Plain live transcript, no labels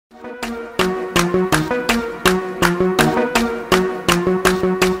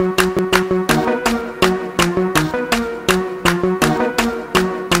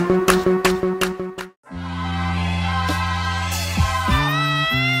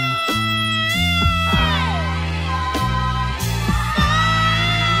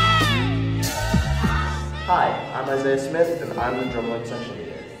Isaiah Smith, and I'm the DrumLine section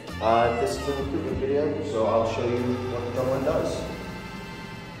leader. This is a recruitment video, so I'll show you what DrumLine does.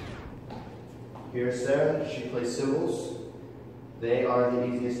 Here's Sarah, she plays cymbals. They are the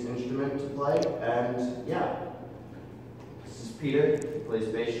easiest instrument to play, and yeah. This is Peter, he plays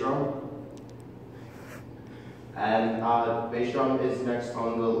bass drum. And bass drum is next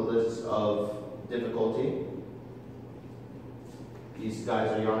on the list of difficulty. These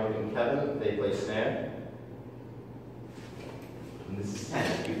guys are Yannick and Kevin, they play snare. And this is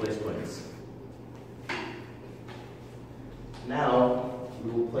Ken, he plays twins. Now,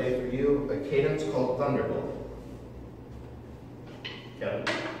 we will play for you a cadence called Thunderbolt. Kevin.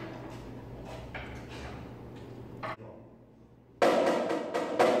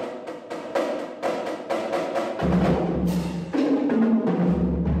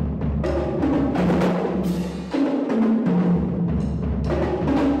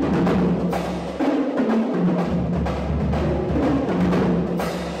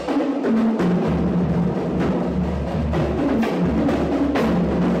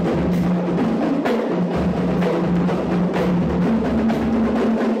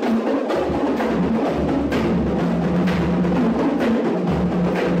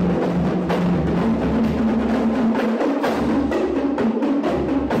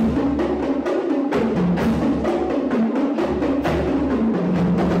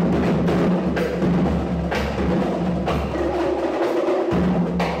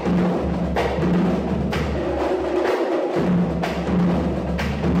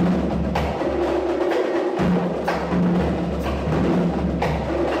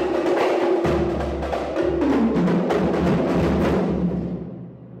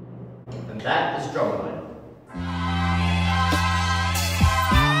 That is DrumLine.